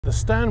the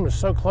stern was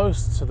so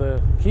close to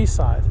the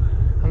quayside,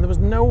 and there was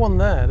no one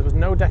there. There was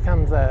no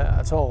deckhand there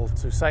at all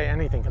to say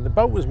anything. And the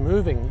boat was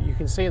moving, you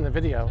can see in the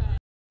video.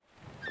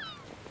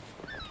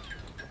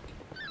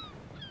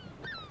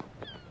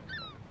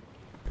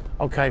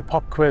 Okay,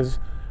 pop quiz.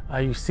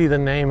 You see the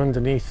name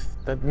underneath,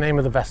 the name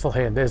of the vessel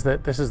here.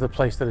 This is the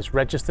place that it's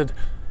registered.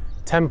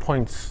 10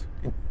 points,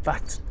 in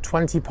fact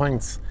 20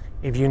 points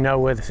if you know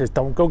where this is.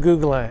 Don't go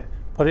Google it,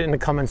 put it in the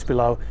comments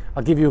below.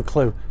 I'll give you a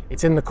clue.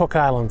 It's in the Cook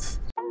Islands.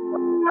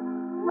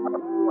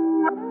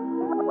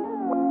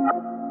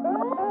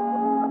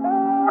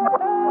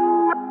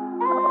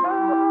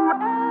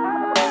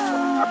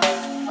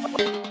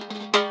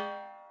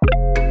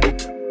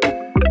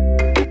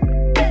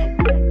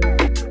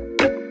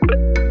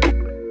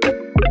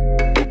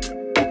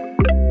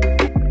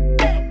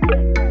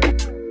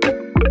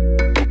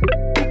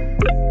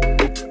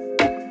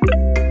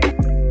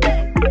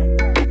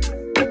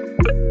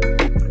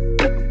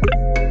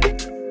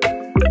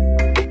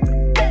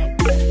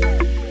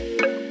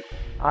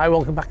 Hi,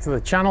 welcome back to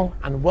the channel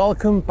and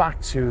welcome back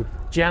to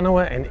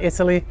Genoa in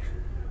Italy.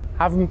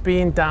 Haven't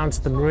been down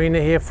to the marina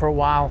here for a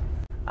while.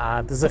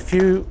 There's a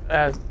few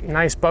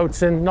nice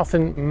boats in,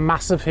 nothing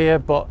massive here,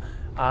 but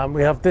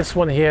we have this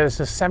one here. It's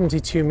a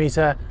 72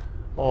 meter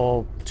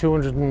or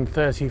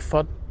 230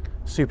 foot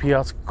super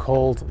yacht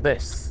called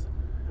this.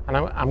 And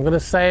I'm going to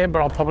say it,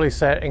 but I'll probably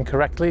say it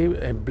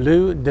incorrectly.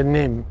 Bleu de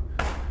Nîmes,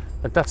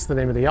 but that's the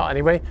name of the yacht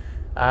anyway.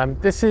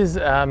 This is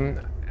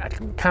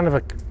kind of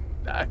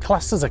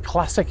classed as a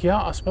classic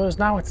yacht, I suppose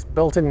now. It's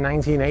built in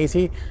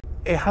 1980.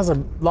 It has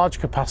a large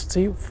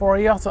capacity for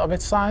a yacht of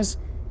its size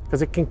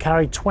because it can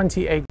carry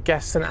 28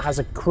 guests and it has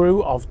a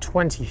crew of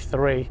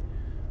 23,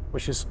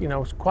 which is, you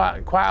know,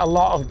 quite a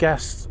lot of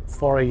guests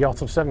for a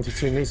yacht of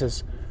 72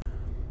 meters.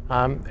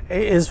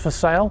 It is for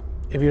sale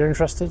if you're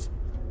interested,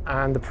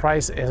 and the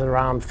price is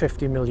around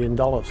 $50 million.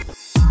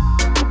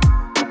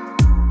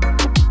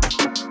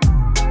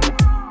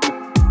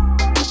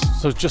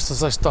 So just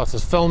as I started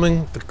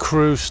filming, the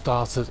crew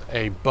started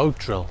a boat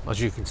drill,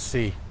 as you can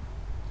see.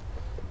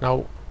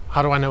 Now,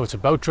 how do I know it's a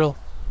boat drill?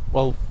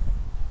 Well,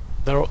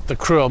 the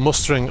crew are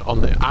mustering on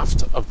the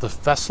aft of the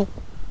vessel,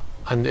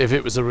 and if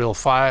it was a real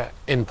fire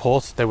in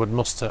port, they would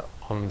muster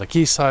on the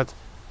quayside.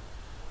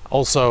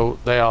 Also,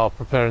 they are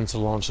preparing to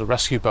launch a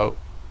rescue boat,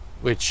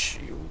 which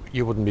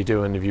you wouldn't be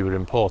doing if you were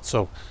in port.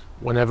 So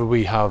whenever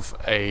we have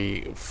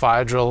a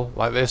fire drill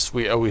like this,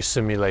 we always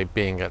simulate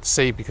being at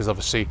sea, because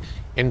obviously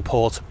in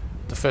port,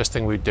 the first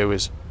thing we do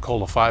is call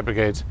the fire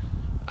brigade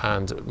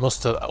and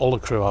muster all the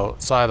crew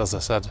outside, as I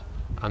said,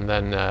 and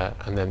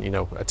then you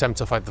know, attempt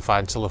to fight the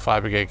fire until the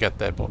fire brigade get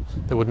there. But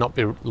they would not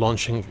be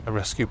launching a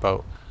rescue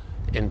boat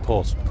in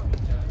port.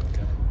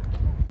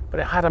 But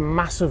it had a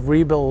massive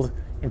rebuild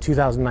in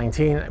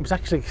 2019. It was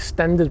actually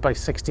extended by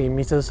 16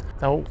 meters.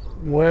 Now,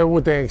 where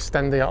would they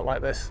extend the yacht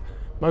like this?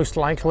 Most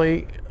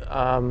likely,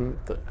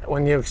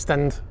 when you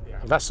extend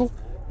a vessel,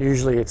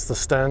 usually it's the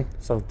stern,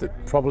 so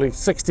probably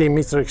 16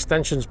 meter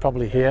extensions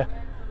probably here.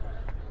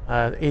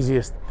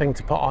 Easiest thing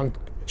to put on,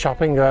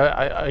 chopping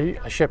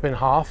a ship in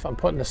half and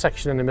putting a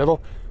section in the middle,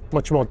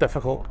 much more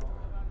difficult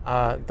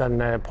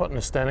than putting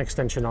a stern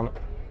extension on it.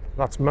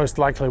 That's most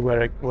likely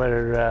where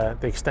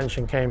the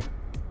extension came.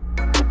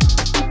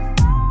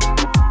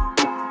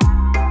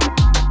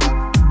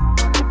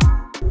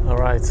 All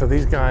right, so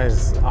these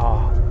guys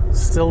are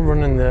still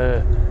running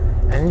the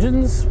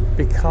engines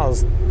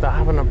because they're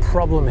having a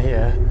problem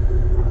here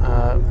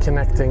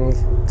connecting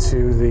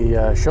to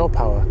the shore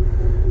power.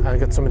 I've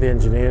got some of the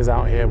engineers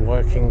out here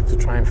working to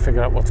try and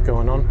figure out what's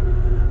going on.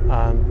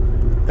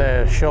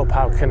 Their shore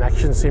power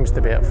connection seems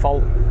to be at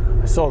fault.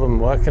 I saw them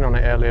working on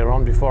it earlier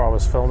on before I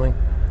was filming,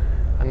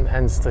 and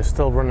hence they're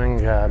still running,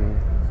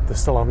 they're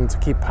still having to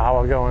keep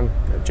power going,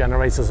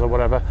 generators or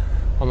whatever,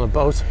 on the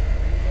boat,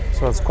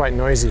 so it's quite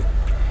noisy.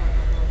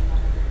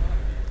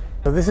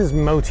 So this is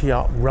motor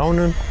yacht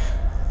Ronan.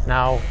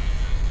 Now,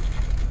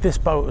 this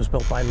boat was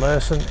built by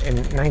Lursen in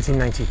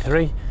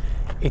 1993.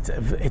 It's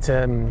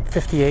a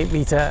 58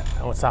 meter,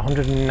 or it's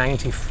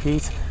 190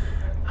 feet,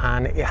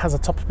 and it has a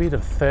top speed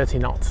of 30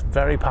 knots.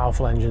 Very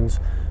powerful engines,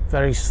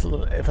 very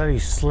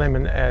slim,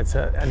 and it's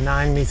a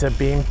 9 meter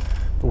beam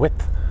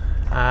width,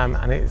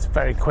 and it's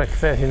very quick.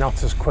 30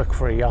 knots is quick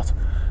for a yacht.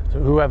 So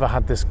whoever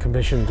had this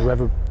commissioned,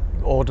 whoever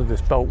ordered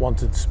this boat,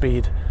 wanted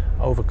speed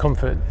over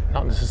comfort,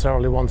 not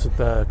necessarily wanted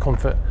the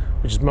comfort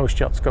which is most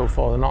yachts go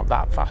for. They're not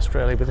that fast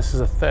really, but this is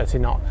a 30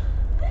 knot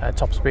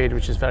top speed,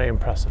 which is very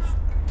impressive.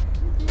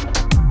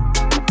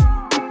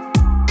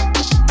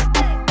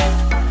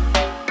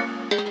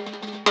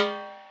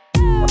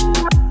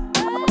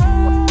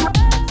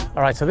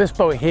 All right, so this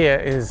boat here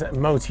is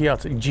Motor Yacht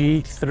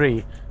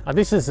G3. Now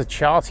this is a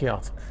charter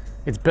yacht.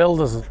 It's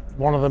billed as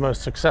one of the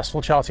most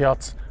successful charter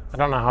yachts. I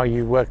don't know how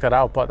you work that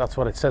out, but that's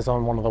what it says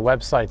on one of the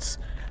websites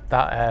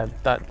that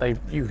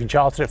you can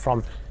charter it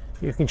from.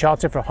 You can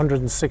charter it for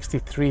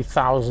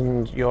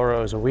 163,000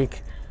 euros a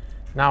week.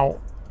 Now,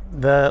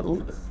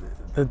 on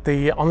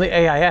the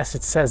AIS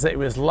it says that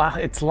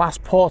its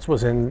last port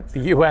was in the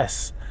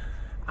US,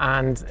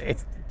 and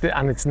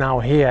and it's now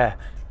here.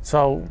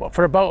 So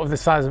for a boat of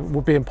this size, it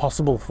would be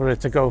impossible for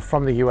it to go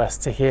from the US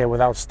to here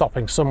without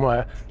stopping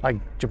somewhere like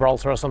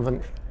Gibraltar or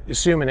something,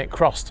 assuming it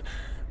crossed.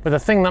 But the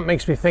thing that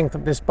makes me think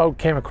that this boat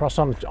came across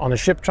on a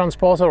ship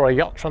transporter or a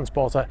yacht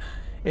transporter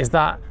is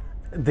that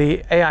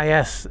the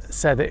AIS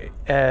said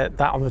that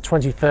on the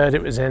 23rd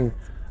it was in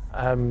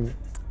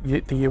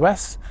the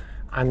US,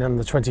 and on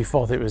the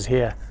 24th it was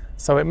here.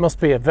 So it must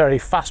be a very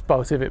fast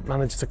boat if it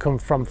managed to come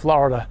from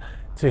Florida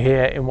to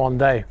here in one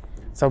day.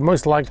 So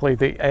most likely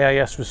the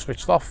AIS was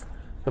switched off,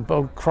 the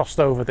boat crossed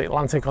over the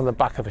Atlantic on the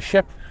back of a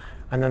ship,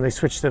 and then they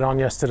switched it on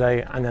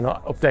yesterday and then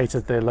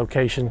updated the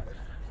location.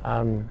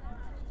 And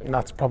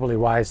that's probably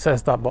why it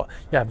says that, but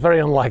yeah, very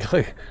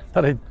unlikely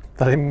that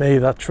it made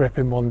that trip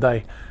in one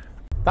day.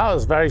 That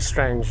was very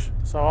strange.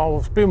 So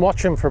I've been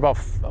watching for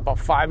about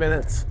 5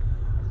 minutes,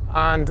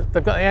 and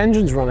they've got the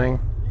engines running,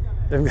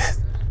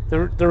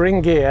 they're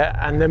in gear,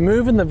 and they're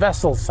moving the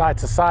vessel side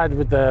to side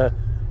with the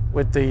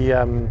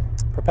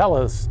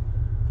propellers.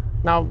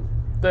 Now,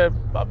 there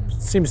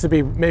seems to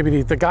be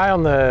maybe the guy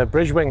on the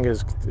bridge wing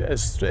is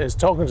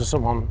talking to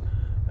someone,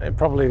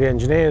 probably the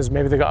engineers.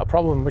 Maybe they got a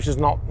problem, which is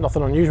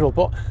nothing unusual.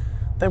 But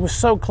they were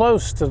so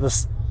close to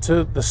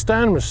the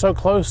stern was so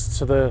close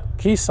to the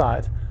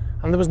quayside,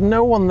 and there was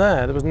no one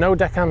there. There was no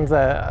deckhand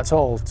there at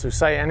all to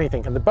say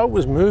anything. And the boat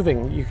was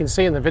moving. You can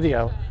see in the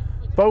video,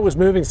 the boat was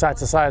moving side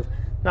to side.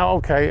 Now,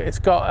 okay, it's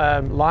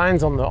got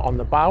lines on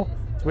the bow,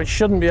 which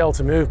shouldn't be able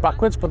to move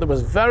backwards, but there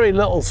was very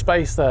little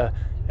space there.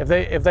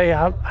 If they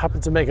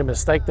happened to make a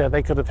mistake there,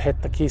 they could have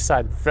hit the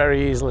quayside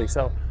very easily.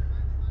 So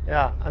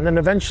yeah, and then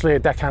eventually a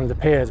deckhand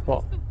appeared,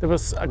 but there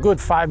was a good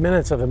 5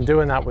 minutes of them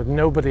doing that with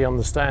nobody on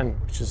the stern,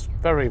 which is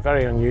very,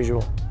 very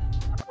unusual.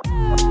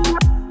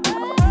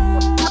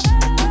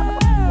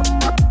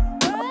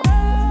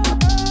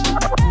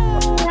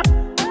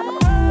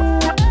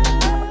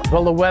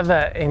 Well, the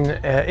weather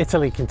in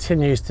Italy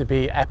continues to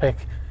be epic.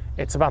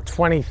 It's about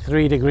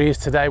 23 degrees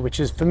today, which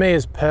is, for me,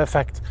 is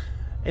perfect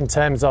in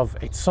terms of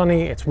it's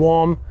sunny, it's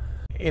warm,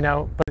 you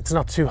know, but it's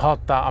not too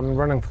hot that I'm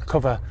running for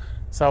cover.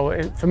 So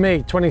for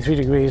me, 23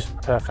 degrees,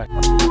 perfect.